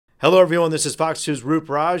Hello, everyone. This is Fox 2's Roop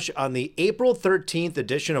Raj. On the April 13th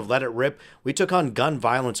edition of Let It Rip, we took on gun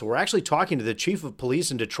violence. We're actually talking to the chief of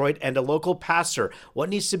police in Detroit and a local pastor. What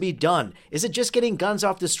needs to be done? Is it just getting guns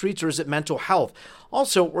off the streets or is it mental health?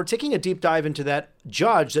 Also, we're taking a deep dive into that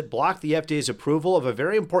judge that blocked the FDA's approval of a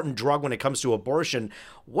very important drug when it comes to abortion.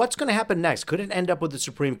 What's going to happen next? Could it end up with the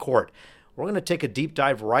Supreme Court? We're going to take a deep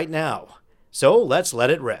dive right now. So let's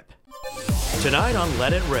let it rip. Tonight on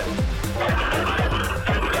Let It Rip.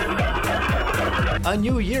 A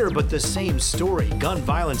new year, but the same story. Gun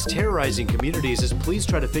violence terrorizing communities as police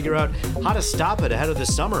try to figure out how to stop it ahead of the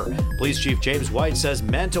summer. Police Chief James White says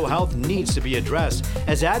mental health needs to be addressed,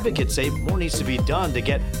 as advocates say more needs to be done to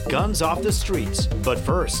get guns off the streets. But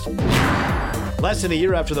first, less than a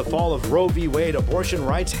year after the fall of Roe v. Wade, abortion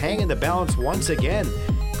rights hang in the balance once again.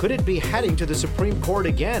 Could it be heading to the Supreme Court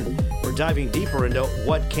again? We're diving deeper into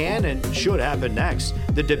what can and should happen next.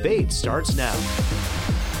 The debate starts now.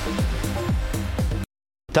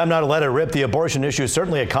 Time now to let it rip. The abortion issue is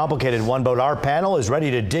certainly a complicated one, but our panel is ready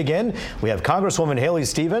to dig in. We have Congresswoman Haley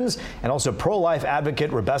Stevens and also pro-life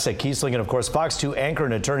advocate Rebecca Kiesling, and of course Fox 2 anchor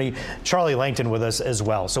and attorney Charlie Langton with us as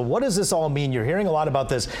well. So what does this all mean? You're hearing a lot about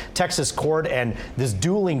this Texas court and this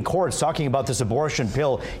dueling courts talking about this abortion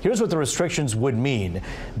pill. Here's what the restrictions would mean.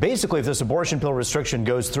 Basically, if this abortion pill restriction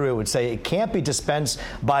goes through, it would say it can't be dispensed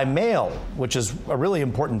by mail, which is a really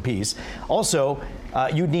important piece. Also,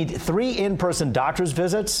 you'd need 3 in-person doctor's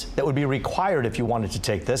visits that would be required if you wanted to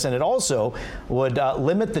take this. And it also would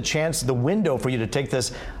limit the window for you to take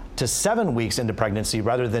this to 7 weeks into pregnancy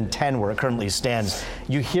rather than 10 where it currently stands.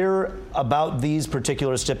 You hear about these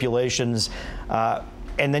particular stipulations,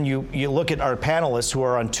 and then you look at our panelists who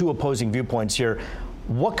are on 2 opposing viewpoints here.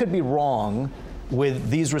 What could be wrong with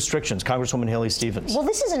these restrictions? Congresswoman Haley Stevens. Well,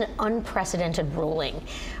 this is an unprecedented ruling.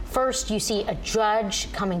 First, you see a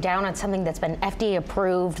judge coming down on something that's been FDA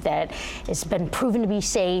approved, that has been proven to be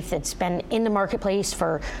safe, that's been in the marketplace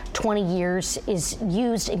for 20 years, is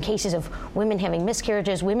used in cases of women having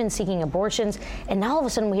miscarriages, women seeking abortions, and now all of a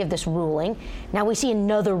sudden we have this ruling. Now we see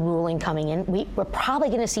another ruling coming in. We're probably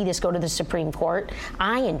going to see this go to the Supreme Court.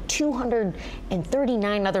 I and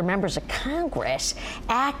 239 other members of Congress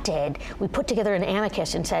we put together an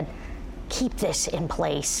amicus and said, keep this in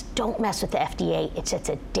place. Don't mess with the FDA. It sets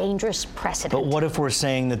a dangerous precedent. But what if we're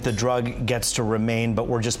saying that the drug gets to remain, but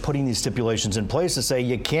we're just putting these stipulations in place to say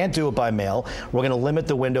you can't do it by mail. We're going to limit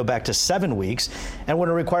the window back to 7 weeks, and we're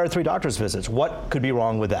going to require 3 doctor's visits. What could be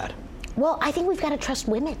wrong with that? Well, I think we've got to trust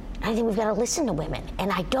women. I think we've got to listen to women.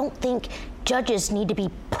 And I don't think judges need to be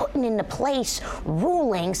putting into place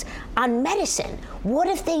rulings on medicine. What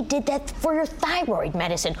if they did that for your thyroid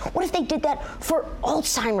medicine? What if they did that for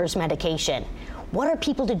Alzheimer's medication? What are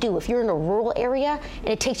people to do if you're in a rural area and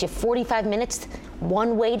it takes you 45 minutes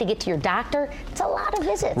one way to get to your doctor? It's a lot of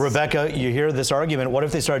visits. Rebecca, you hear this argument. What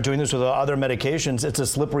if they start doing this with other medications? It's a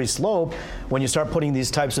slippery slope. When you start putting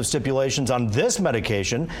these types of stipulations on this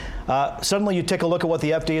medication, suddenly you take a look at what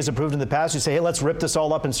the FDA has approved in the past. You say, hey, let's rip this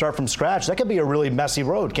all up and start from scratch. That could be a really messy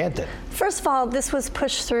road, can't it? First of all, this was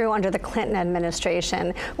pushed through under the Clinton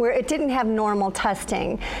administration, where it didn't have normal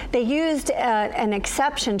testing. They used an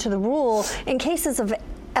exception to the rule in cases of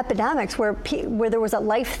epidemics where there was a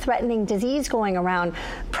life-threatening disease going around.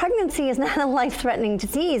 Pregnancy is not a life-threatening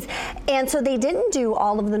disease, and so they didn't do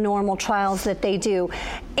all of the normal trials that they do.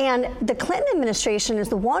 And the Clinton administration is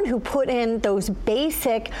the one who put in those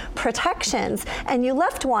basic protections, and you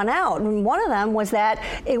left one out. And one of them was that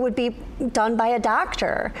it would be done by a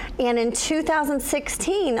doctor. And in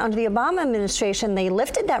 2016, under the Obama administration, they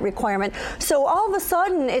lifted that requirement. So all of a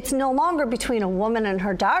sudden, it's no longer between a woman and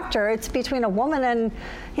her doctor. It's between a woman and,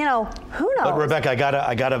 who knows? But Rebecca,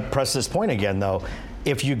 I gotta press this point again, though.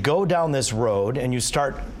 If you go down this road and you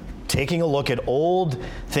start taking a look at old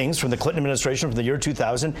things from the Clinton administration from the year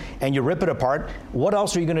 2000 and you rip it apart, what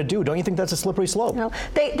else are you going to do? Don't you think that's a slippery slope? No.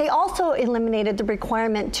 They also eliminated the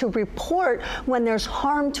requirement to report when there's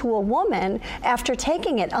harm to a woman after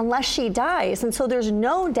taking it, unless she dies. And so there's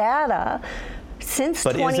no data since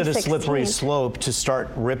 2016. But is it a slippery slope to start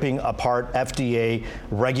ripping apart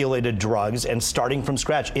FDA-regulated drugs and starting from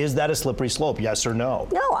scratch? Is that a slippery slope, yes or no?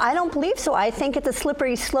 No, I don't believe so. I think it's a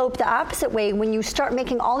slippery slope the opposite way when you start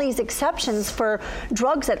making all these exceptions for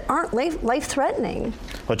drugs that aren't life-threatening.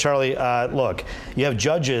 Well, Charlie, look, you have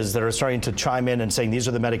judges that are starting to chime in and saying these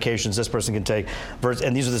are the medications this person can take,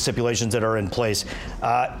 and these are the stipulations that are in place.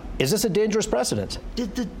 Is this a dangerous precedent?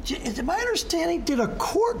 Is my understanding, did a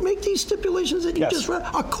court make these stipulations that you just read?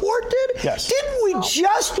 A court did? Yes. Didn't we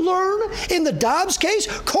just learn in the Dobbs case,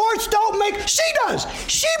 courts don't make, she does.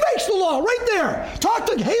 She makes the law right there. Talk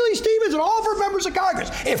to Haley Stevens and all of her members of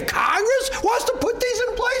Congress. If Congress wants to put these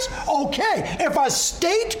in place, okay. If a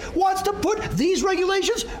state wants to put these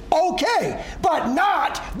regulations, okay. But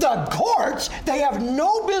not the courts. They have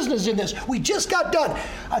no business in this. We just got done.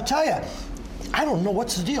 I tell you, I don't know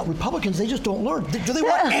what's the deal. Republicans, they just don't learn. Do they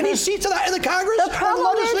want any seats of that in the Congress The problem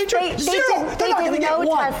or the legislature? is Zero. They're not going to get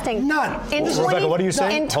one. Testing. None. Rebecca, what are you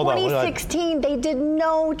saying? In Hold on, 2016, they did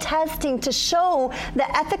no testing to show the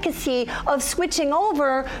efficacy of switching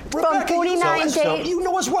over from Rebecca, 49 days. you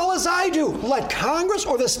know as well as I do. Let Congress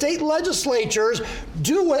or the state legislatures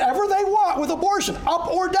do whatever they want with abortion, up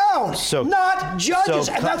or down. Not judges.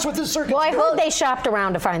 And that's what this circuit. Well, I hope they shopped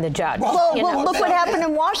around to find the judge. Well, look what happened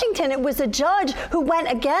in Washington. It was a judge who went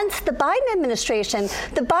against the Biden administration.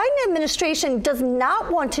 The Biden administration does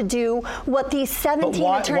not want to do what these 17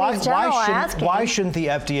 attorneys general are asking. Why shouldn't the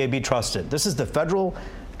FDA be trusted? This is the federal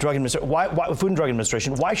Drug Administration, Food and Drug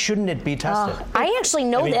Administration. Why shouldn't it be tested? I actually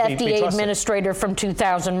know the FDA administrator from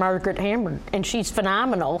 2000, Margaret Hammer, and she's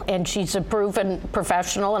phenomenal, and she's a proven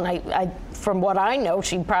professional, and I from what I know,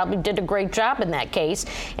 she probably did a great job in that case,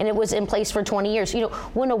 and it was in place for 20 years. You know,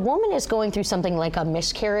 when a woman is going through something like a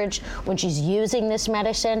miscarriage, when she's using this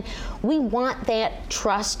medicine, we want that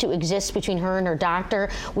trust to exist between her and her doctor.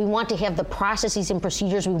 We want to have the processes and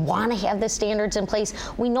procedures. We want to have the standards in place.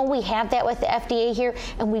 We know we have that with the FDA here,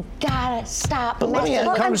 and we've got to stop. But let me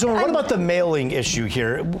ask, Congresswoman, what about the mailing issue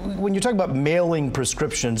here? When you talk about mailing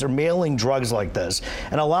prescriptions or mailing drugs like this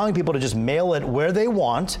and allowing people to just mail it where they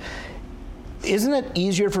want, isn't it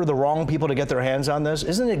easier for the wrong people to get their hands on this?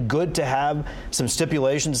 Isn't it good to have some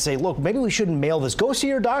stipulations to say, look, maybe we shouldn't mail this. Go see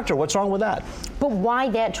your doctor. What's wrong with that? But why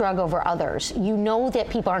that drug over others? You know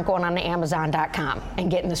that people aren't going on to Amazon.com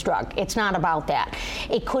and getting this drug. It's not about that.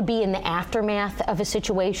 It could be in the aftermath of a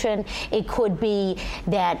situation. It could be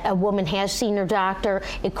that a woman has seen her doctor.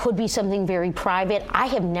 It could be something very private. I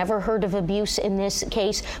have never heard of abuse in this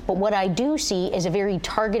case, but what I do see is a very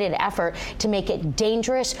targeted effort to make it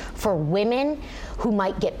dangerous for women who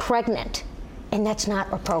might get pregnant, and that's not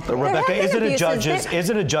appropriate. But Rebecca, is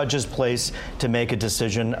it a judge's place to make a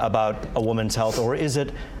decision about a woman's health, or is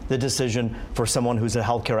it the decision for someone who's a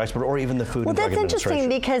healthcare expert or even the Food and Drug Administration? Well,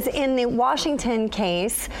 that's interesting because in the Washington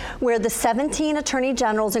case, where the 17 attorney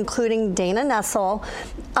generals, including Dana Nessel,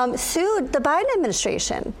 sued the Biden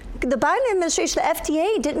administration. The Biden administration, the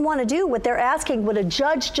FDA, didn't want to do what they're asking, what a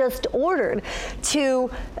judge just ordered,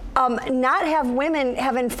 to not have women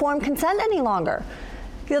have informed consent any longer.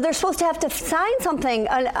 You know, they're supposed to have to sign something,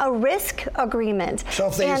 a risk agreement. So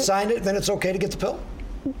if they signed it, then it's okay to get the pill?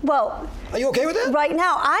 Well, are you okay with that? Right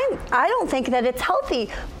now, I don't think that it's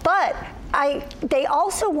healthy, but they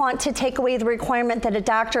also want to take away the requirement that a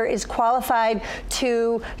doctor is qualified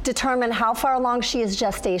to determine how far along she is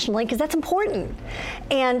gestationally, because that's important.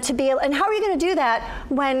 And how are you going to do that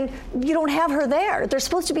when you don't have her there? There's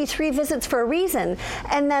supposed to be 3 visits for a reason.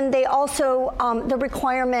 And then they also, the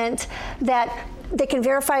requirement that they can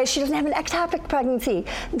verify she doesn't have an ectopic pregnancy.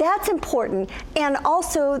 That's important. And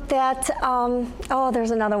also that,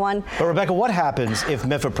 there's another one. But Rebecca, what happens if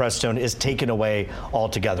mifepristone is taken away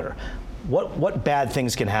altogether? What bad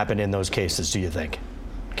things can happen in those cases, do you think?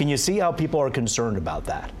 Can you see how people are concerned about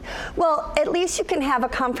that? Well, at least you can have a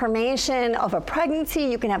confirmation of a pregnancy.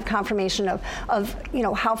 You can have confirmation of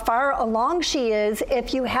how far along she is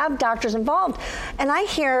if you have doctors involved. And I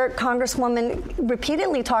hear Congresswoman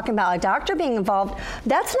repeatedly talking about a doctor being involved.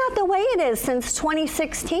 That's not the way it is since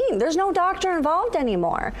 2016. There's no doctor involved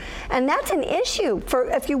anymore. And that's an issue.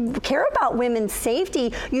 If you care about women's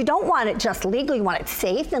safety, you don't want it just legal. You want it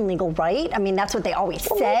safe and legal, right? I mean, that's what they always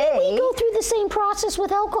say. Maybe we go through the same process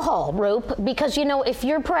with alcohol, Rope, because, if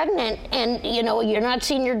you're pregnant and, you're not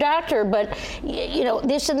seeing your doctor, but,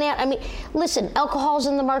 this and that. I mean, listen, alcohol's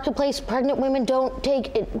in the marketplace. Pregnant women don't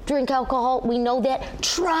drink alcohol. We know that.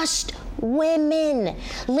 Trust women.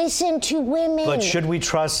 Listen to women. But should we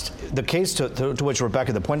trust the case to which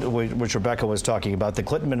Rebecca, the point at which Rebecca was talking about, the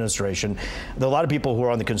Clinton administration? There are a lot of people who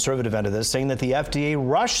are on the conservative end of this saying that the FDA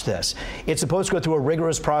rushed this. It's supposed to go through a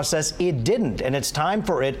rigorous process. It didn't. And it's time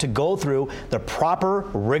for it to go through the proper,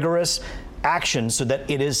 rigorous action so that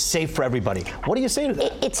it is safe for everybody. What do you say to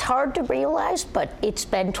that? It's hard to realize, but it's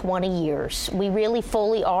been 20 years. We really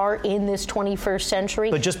fully are in this 21st century.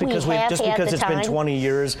 But just because it's been 20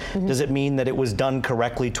 years, does it mean that it was done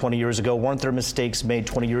correctly 20 years ago? Weren't there mistakes made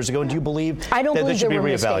 20 years ago? And do you believe that this should be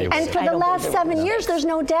reevaluated? And for the last 7 years, there's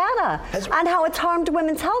no data on how it's harmed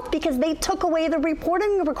women's health because they took away the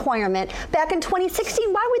reporting requirement back in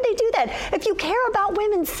 2016. Why would they do that? If you care about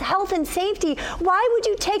women's health and safety, why would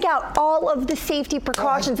you take out all of the safety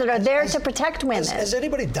precautions that are there to protect women? Has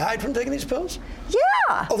anybody died from taking these pills?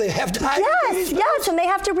 Yeah. Oh, they have to. Yes, and they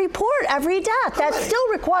have to report every death. That's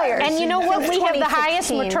still required. And you know what? We have the highest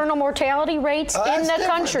 2016. maternal mortality rates in the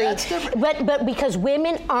country. That's different. But because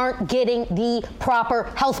women aren't getting the proper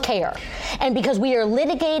health care. And because we are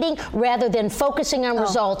litigating rather than focusing on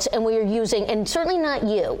results, and we are using, and certainly not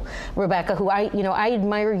you, Rebecca, who I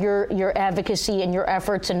admire your advocacy and your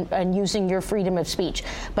efforts and using your freedom of speech.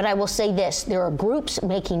 But I will say this, there are groups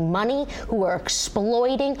making money who are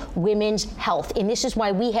exploiting women's health. And this is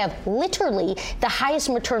why we have literally the highest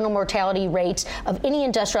maternal mortality rates of any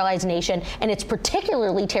industrialized nation, and it's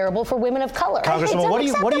particularly terrible for women of color. Congresswoman,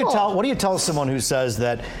 It's what do you tell someone who says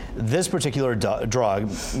that this particular drug,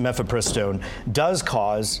 mifepristone, does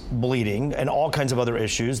cause bleeding and all kinds of other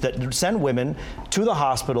issues that send women to the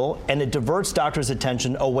hospital, and it diverts doctors'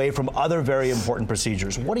 attention away from other very important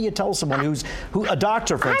procedures? What do you tell someone a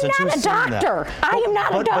doctor, for instance, I'm not who's a saying that? doctor. I am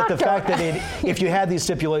not a doctor. But the fact that if you had these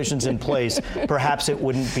stipulations in place, perhaps it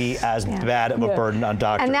wouldn't be as bad of a burden on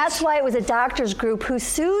doctors. And that's why it was a doctors group who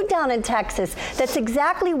sued down in Texas. That's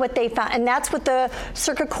exactly what they found. And that's what the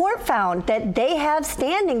circuit court found, that they have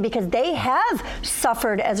standing because they have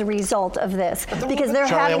suffered as a result of this. Because they're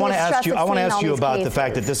Charlie, having the stress of I want to seeing ask all you these about the cases.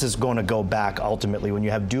 fact that this is going to go back ultimately when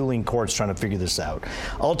you have dueling courts trying to figure this out.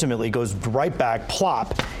 Ultimately, it goes right back,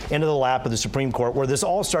 plop, into the lap of the Supreme Court, where this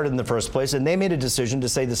all started in the first place, and they made a decision to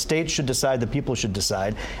say the states should decide, the people should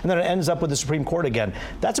decide, and then it ends up with the Supreme Court again.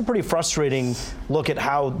 That's a pretty frustrating look at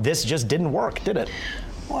how this just didn't work, did it?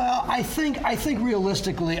 Well, I think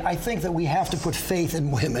realistically, I think that we have to put faith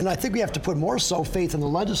in women. I think we have to put more so faith in the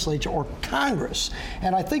legislature or Congress.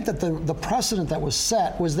 And I think that the precedent that was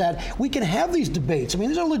set was that we can have these debates. I mean,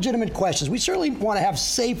 these are legitimate questions. We certainly want to have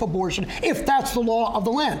safe abortion if that's the law of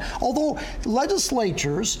the land. Although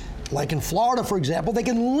legislatures, like in Florida, for example, they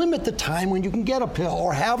can limit the time when you can get a pill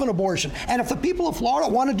or have an abortion. And if the people of Florida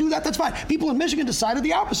want to do that, that's fine. People in Michigan decided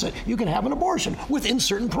the opposite. You can have an abortion within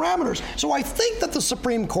certain parameters. So I think that the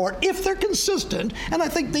Supreme Court, if they're consistent, and I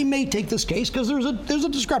think they may take this case because there's a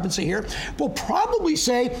discrepancy here, will probably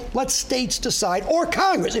say, let states decide, or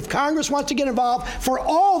Congress, if Congress wants to get involved, for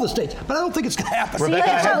all the states. But I don't think it's going to happen. Rebecca,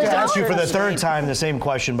 I have to ask you for the third time the same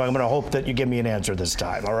question, but I'm going to hope that you give me an answer this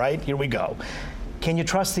time, all right? Here we go. Can you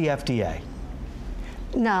trust the FDA?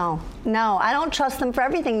 No, I don't trust them for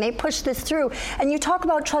everything. They push this through. And you talk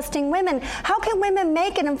about trusting women. How can women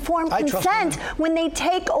make an informed consent when they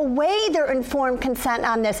take away their informed consent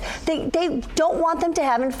on this? They don't want them to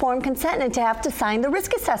have informed consent and to have to sign the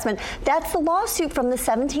risk assessment. That's the lawsuit from the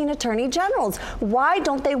 17 attorney generals. Why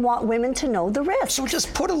don't they want women to know the risk? So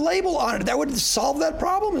just put a label on it. That would solve that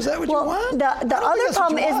problem? Is that what you want? The other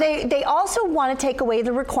problem is they also want to take away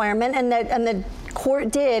the requirement, and the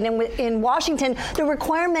court did in Washington, the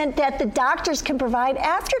requirement that the doctors can provide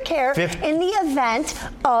aftercare in the event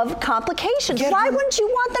of complications. Why wouldn't you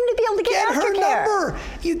want them to be able to get aftercare? Get her number.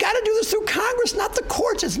 You got to do this through Congress, not the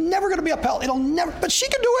courts. It's never going to be upheld. It'll never, but she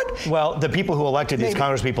can do it. Well, the people who elected these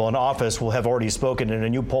congresspeople in office will have already spoken. In a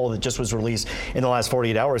new poll that just was released in the last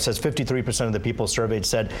 48 hours, says 53% of the people surveyed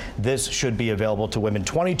said this should be available to women.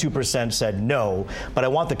 22% said no. But I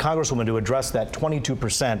want the congresswoman to address that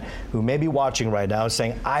 22% who may be watching right now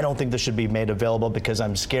saying, I don't think this should be made available because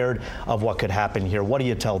I'm scared of what could happen here. What do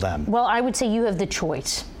you tell them? Well, I would say you have the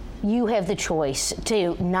choice. You have the choice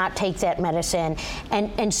to not take that medicine,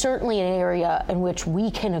 and certainly an area in which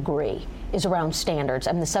we can agree is around standards.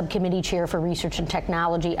 I'm the subcommittee chair for research and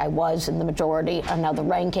technology. I was in the majority. I'm now the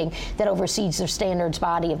ranking that oversees the standards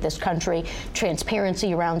body of this country.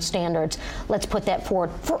 Transparency around standards. Let's put that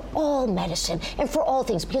forward for all medicine and for all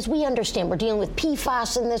things, because we understand we're dealing with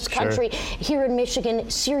PFAS in this country. Here in Michigan,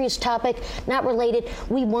 serious topic, not related.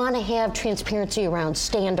 We want to have transparency around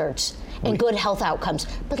standards and good health outcomes.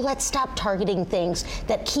 But let's stop targeting things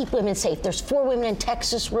that keep women safe. There's 4 women in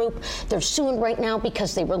Texas, Roop. They're suing right now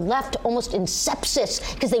because they were left almost in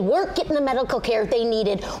sepsis because they weren't getting the medical care they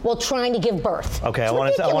needed while trying to give birth. Okay, I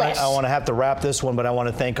want to have to wrap this one, but I want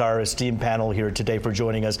to thank our esteemed panel here today for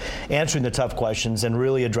joining us, answering the tough questions, and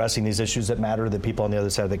really addressing these issues that matter to the people on the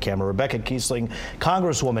other side of the camera. Rebecca Kiesling,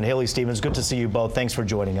 Congresswoman Haley Stevens, good to see you both. Thanks for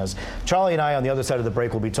joining us. Charlie and I on the other side of the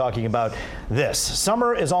break will be talking about this.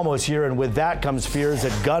 Summer is almost here, and with that comes fears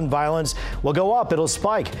that gun violence will go up. It'll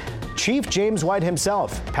spike. Chief James White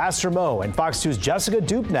himself, Pastor Mo, and Fox 2's Jessica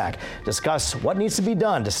Dupnack discuss what needs to be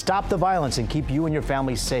done to stop the violence and keep you and your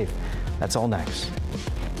family safe. That's all next.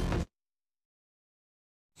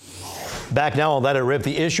 Back now on Let It Rip,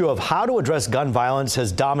 the issue of how to address gun violence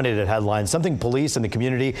has dominated headlines, something police and the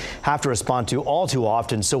community have to respond to all too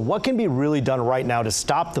often. So what can be really done right now to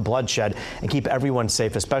stop the bloodshed and keep everyone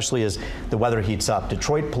safe, especially as the weather heats up?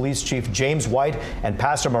 Detroit Police Chief James White and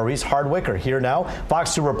Pastor Maurice Hardwick are here now.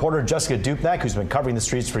 Fox 2 reporter Jessica Dupnack, who's been covering the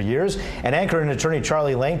streets for years, and anchor and attorney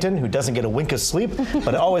Charlie Langton, who doesn't get a wink of sleep,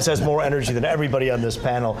 but always has more energy than everybody on this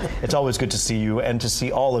panel. It's always good to see you and to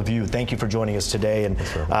see all of you. Thank you for joining us today. And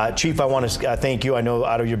Chief, I want to thank you. I know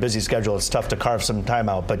out of your busy schedule, it's tough to carve some time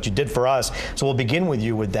out, but you did for us. So we'll begin with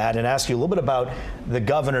you with that and ask you a little bit about the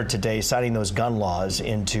governor today signing those gun laws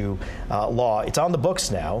into law. It's on the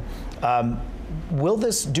books now. Will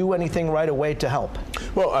this do anything right away to help?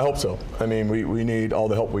 Well, I hope so. I mean, we need all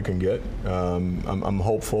the help we can get. I'm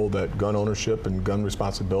hopeful that gun ownership and gun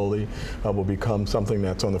responsibility will become something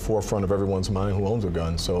that's on the forefront of everyone's mind who owns a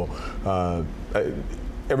gun. So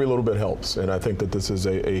every little bit helps, and I think that this is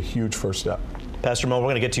a huge first step. Pastor Mo, we're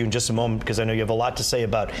going to get to you in just a moment because I know you have a lot to say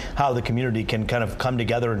about how the community can kind of come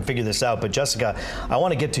together and figure this out. But Jessica, I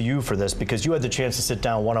want to get to you for this because you had the chance to sit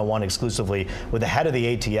down one-on-one exclusively with the head of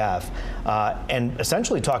the ATF and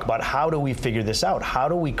essentially talk about how do we figure this out? How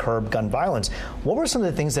do we curb gun violence? What were some of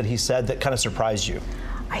the things that he said that kind of surprised you?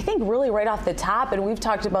 I think really right off the top, and we've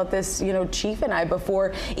talked about this, Chief and I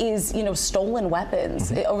before, is, stolen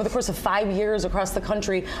weapons. Over the course of 5 years across the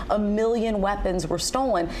country, 1 million weapons were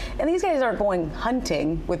stolen. And these guys aren't going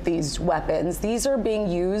hunting with these weapons. These are being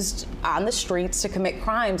used on the streets to commit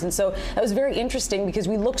crimes. And so that was very interesting because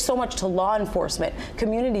we look so much to law enforcement,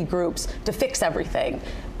 community groups to fix everything.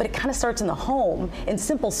 But it kind of starts in the home in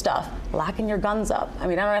simple stuff, locking your guns up. I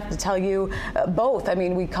mean, I don't have to tell you both. I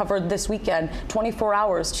mean, we covered this weekend, 24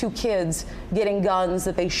 hours, 2 kids getting guns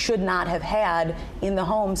that they should not have had in the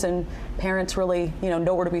homes, and parents really,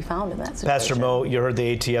 nowhere to be found in that situation. Pastor Mo, you heard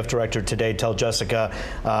the ATF director today tell Jessica,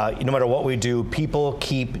 no matter what we do, people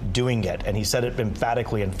keep doing it. And he said it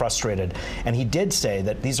emphatically and frustrated. And he did say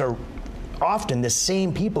that these are often the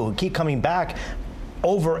same people who keep coming back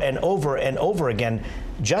over and over and over again.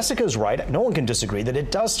 Jessica's right. No one can disagree that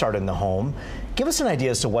it does start in the home. Give us an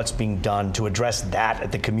idea as to what's being done to address that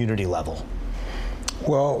at the community level.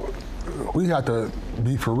 Well, we have to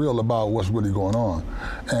be for real about what's really going on.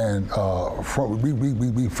 And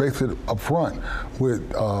we face it up front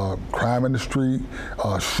with crime in the street,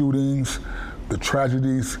 shootings, the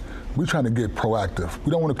tragedies. We're trying to get proactive.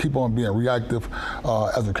 We don't want to keep on being reactive.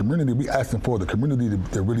 As a community, we asking for the community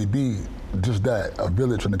to really be just that, a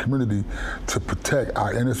village in the community to protect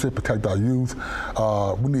our innocent, protect our youth.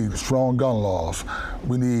 We need strong gun laws.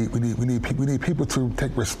 We need people to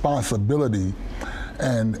take responsibility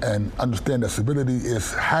and understand that civility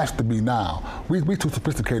has to be now. We too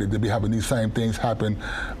sophisticated to be having these same things happen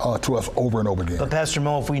to us over and over again. But Pastor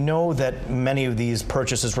Mo, if we know that many of these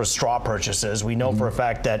purchases were straw purchases, we know for a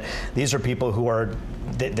fact that these are people who are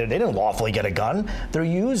they didn't lawfully get a gun. They're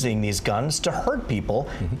using these guns to hurt people.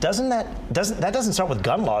 That doesn't start with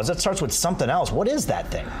gun laws. That starts with something else. What is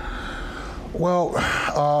that thing? Well,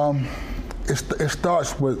 it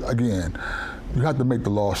starts with, again, you have to make the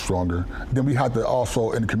law stronger. Then we have to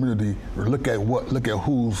also, in the community, look at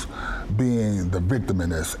who's being the victim in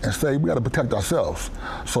this, and say we got to protect ourselves.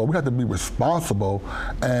 So we have to be responsible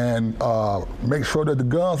and make sure that the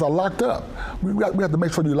guns are locked up. We have to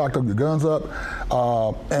make sure you locked up your guns up,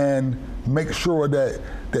 and make sure that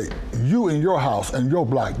you in your house and your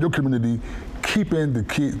block, your community, keeping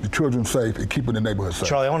the children safe and keeping the neighborhood safe.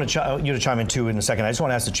 Charlie, I want you to chime in too in a second. I just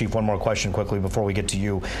want to ask the Chief one more question quickly before we get to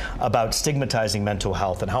you about stigmatizing mental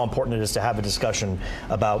health and how important it is to have a discussion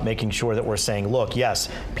about making sure that we're saying, look, yes,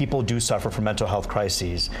 people do suffer from mental health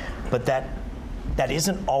crises, but that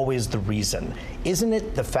isn't always the reason. Isn't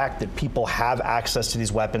it the fact that people have access to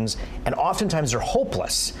these weapons and oftentimes they're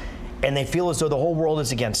hopeless and they feel as though the whole world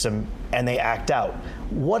is against them and they act out?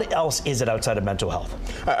 What else is it outside of mental health?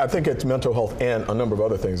 I think it's mental health and a number of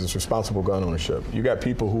other things. It's responsible gun ownership. You got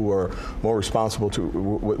people who are more responsible to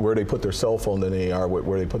where they put their cell phone than they are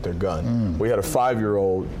where they put their gun. We had a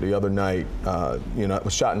 5-year-old the other night,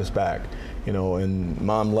 was shot in his back, and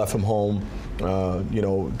mom left him home,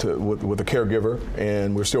 with a caregiver,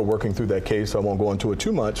 and we're still working through that case. So I won't go into it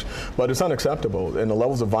too much, but it's unacceptable. And the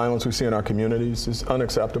levels of violence we see in our communities is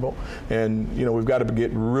unacceptable. And we've got to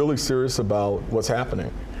get really serious about what's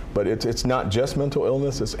happening. But it's not just mental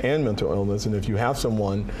illness, it's and mental illness. And if you have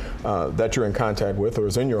someone that you're in contact with or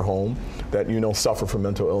is in your home that you know suffer from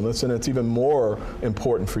mental illness, and it's even more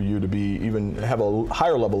important for you to have a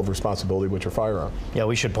higher level of responsibility with your firearm. Yeah,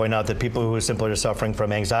 we should point out that people who simply are suffering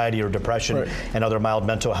from anxiety or depression and other mild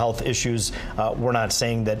mental health issues, we're not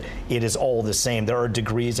saying that it is all the same. There are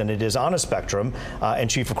degrees and it is on a spectrum. And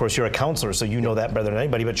Chief, of course, you're a counselor, so you know that better than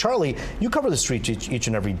anybody. But Charlie, you cover the streets each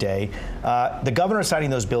and every day. The governor is signing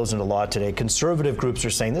those bills into law today. Conservative groups are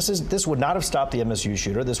saying this would not have stopped the MSU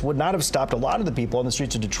shooter. This would not have stopped a lot of the people on the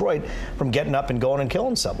streets of Detroit from getting up and going and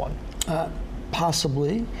killing someone.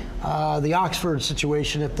 Possibly. The Oxford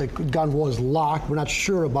situation, if the gun was locked, we're not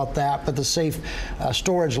sure about that, but the safe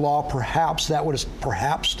storage law, perhaps that would have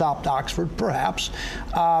perhaps stopped Oxford, perhaps.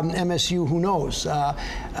 MSU, who knows?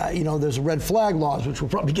 There's red flag laws, which we'll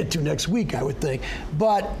probably get to next week, I would think.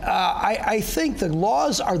 But I think the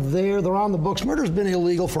laws are there, they're on the books. Murder's been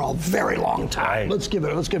illegal for a very long time. Let's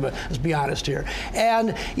be honest here.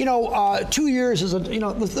 And, 2 years is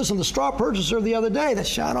listen, the straw purchaser the other day that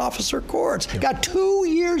shot Officer Courts got 2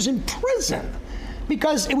 years in prison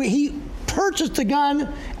because he purchased the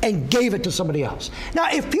gun and gave it to somebody else. Now,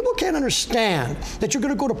 if people can't understand that you're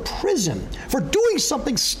going to go to prison for doing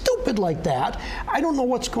something stupid like that, I don't know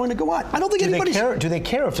what's going to go on. I don't think anybody's... Do they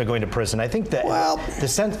care if they're going to prison? I think that the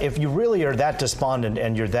sense, if you really are that despondent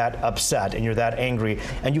and you're that upset and you're that angry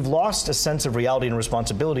and you've lost a sense of reality and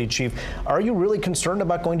responsibility, Chief, are you really concerned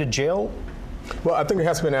about going to jail? Well, I think it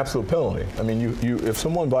has to be an absolute penalty. I mean, if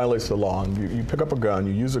someone violates the law and you pick up a gun,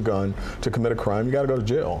 you use a gun to commit a crime, you got to go to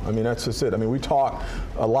jail. I mean, that's just it. I mean, we talk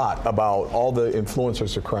a lot about all the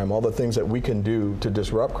influencers of crime, all the things that we can do to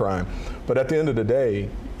disrupt crime. But at the end of the day,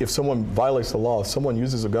 if someone violates the law, if someone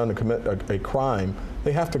uses a gun to commit a crime,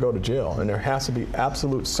 they have to go to jail, and there has to be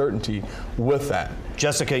absolute certainty with that.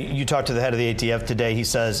 Jessica, you talked to the head of the ATF today.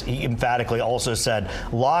 He emphatically also said,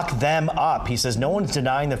 lock them up. He says no one's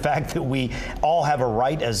denying the fact that we all have a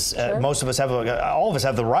right, as most of us have, all of us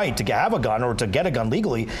have the right to have a gun or to get a gun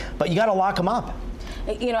legally, but you got to lock them up.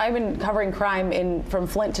 I've been covering crime from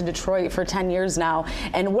Flint to Detroit for 10 years now,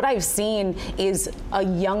 and what I've seen is a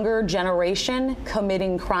younger generation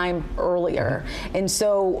committing crime earlier. And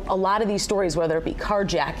so a lot of these stories, whether it be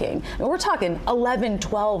carjacking, and we're talking 11,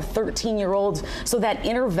 12, 13-year-olds, so that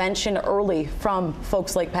intervention early from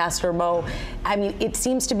folks like Pastor Mo, I mean, it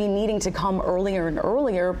seems to be needing to come earlier and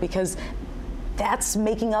earlier because that's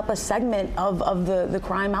making up a segment of the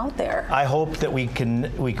crime out there. I hope that we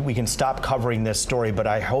can stop covering this story, but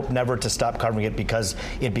I hope never to stop covering it because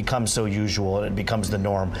it becomes so usual and it becomes the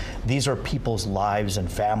norm. These are people's lives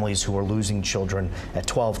and families who are losing children at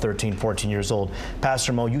 12, 13, 14 years old.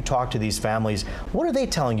 Pastor Mo, you talk to these families. What are they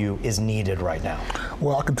telling you is needed right now?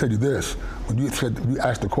 Well, I can tell you this. When you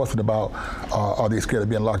asked the question about are they scared of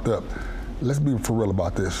being locked up, let's be for real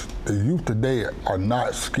about this. The youth today are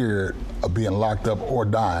not scared of being locked up or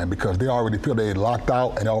dying because they already feel they're locked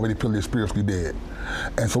out and they already feel they're spiritually dead.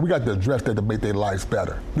 And so we got to address that to make their lives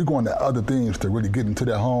better. We're going to other things to really get into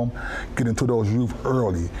their home, get into those youth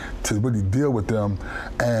early, to really deal with them.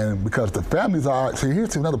 And because the families are, see,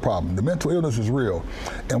 here's another problem. The mental illness is real.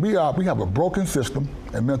 And we have a broken system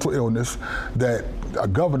in mental illness that a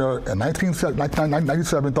governor in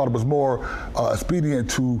 1997 thought it was more expedient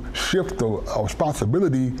to shift the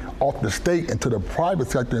responsibility off the state into the private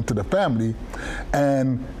sector, into the family,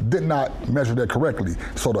 and did not measure that correctly.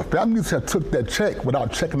 So the families have took that check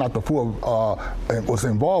without checking out the full, and was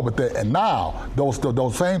involved with that. And now those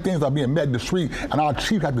same things are being met in the street, and our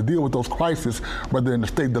chief had to deal with those crises, whether in the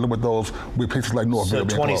state dealing with those with places like Northville.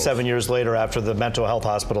 So 27 years later, after the mental health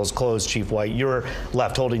hospitals closed, Chief White, you're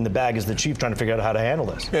left holding the bag as the chief, trying to figure out how to handle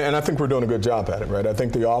this. Yeah, and I think we're doing a good job at it, right? I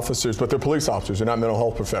think the officers, but they're police officers, they're not mental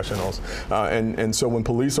health professionals. And so when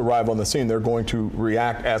police arrive on the scene, they're going to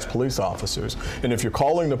react as police officers. And if you're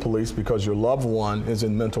calling the police because your loved one is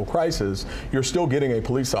in mental crisis, you're still getting a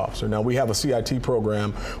police officer. Now, we have a CIT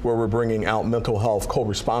program where we're bringing out mental health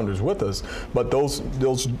co-responders with us, but those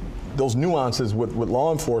nuances with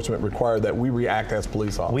law enforcement require that we react as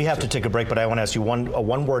police officers. We have to take a break, but I want to ask you a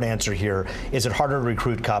one-word answer here. Is it harder to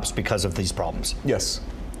recruit cops because of these problems? Yes.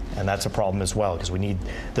 And that's a problem as well, because we need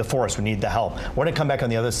the force, we need the help. We're going to come back on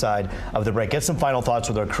the other side of the break, get some final thoughts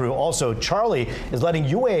with our crew. Also, Charlie is letting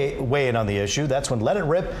you weigh in on the issue. That's when Let It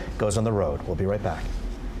Rip goes on the road. We'll be right back.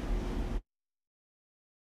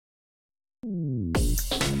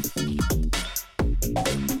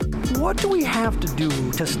 What do we have to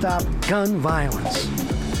do to stop gun violence?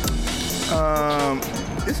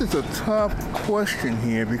 This is a tough question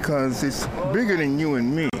here because it's bigger than you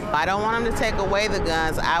and me. I don't want them to take away the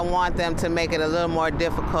guns. I want them to make it a little more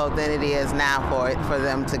difficult than it is now for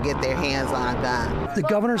them to get their hands on a gun. The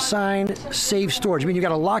governor signed safe storage. I mean, you got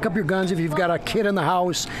to lock up your guns if you've got a kid in the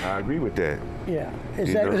house. I agree with that. Yeah.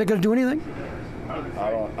 Is it going to do anything? I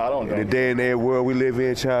don't know. In the day and age world we live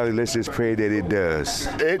in, Charlie, let's just pray that it does.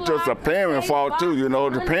 It's just a parent fault too, you know.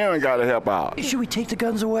 The parent got to help out. Should we take the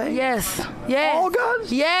guns away? Yes. Yes. All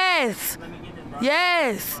guns? Yes.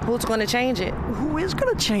 Yes. Who's going to change it? Who is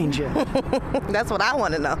going to change it? That's what I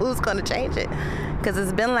want to know. Who's going to change it? Because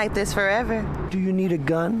it's been like this forever. Do you need a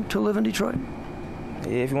gun to live in Detroit?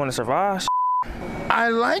 If you want to survive. I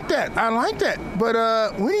like that.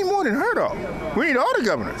 But we need more than her, though. We need all the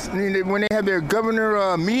governors. When they have their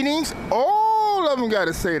governor meetings, all of them got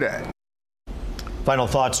to say that. Final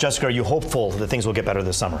thoughts, Jessica, are you hopeful that things will get better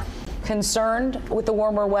this summer? Concerned with the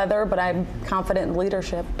warmer weather, but I'm confident in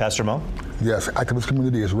leadership. Pastor Mo? Yes, activist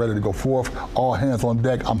community is ready to go forth. All hands on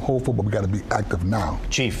deck. I'm hopeful, but we got to be active now.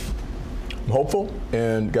 Chief? I'm hopeful,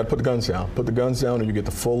 and got to put the guns down. Put the guns down, and you get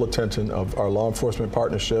the full attention of our law enforcement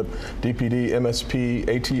partnership, DPD, MSP,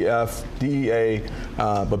 ATF, DEA.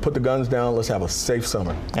 But put the guns down. Let's have a safe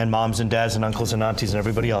summer. And moms and dads and uncles and aunties and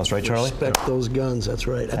everybody else, right, Charlie? Respect those guns. That's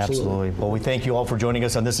right. Absolutely. Well, we thank you all for joining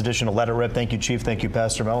us on this edition of Let It Rip. Thank you, Chief. Thank you,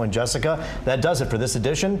 Pastor Mo and Jessica. That does it for this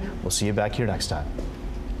edition. We'll see you back here next time.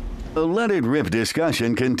 The Let It Rip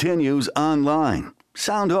discussion continues online.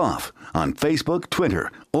 Sound off on Facebook, Twitter,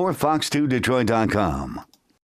 or fox2detroit.com.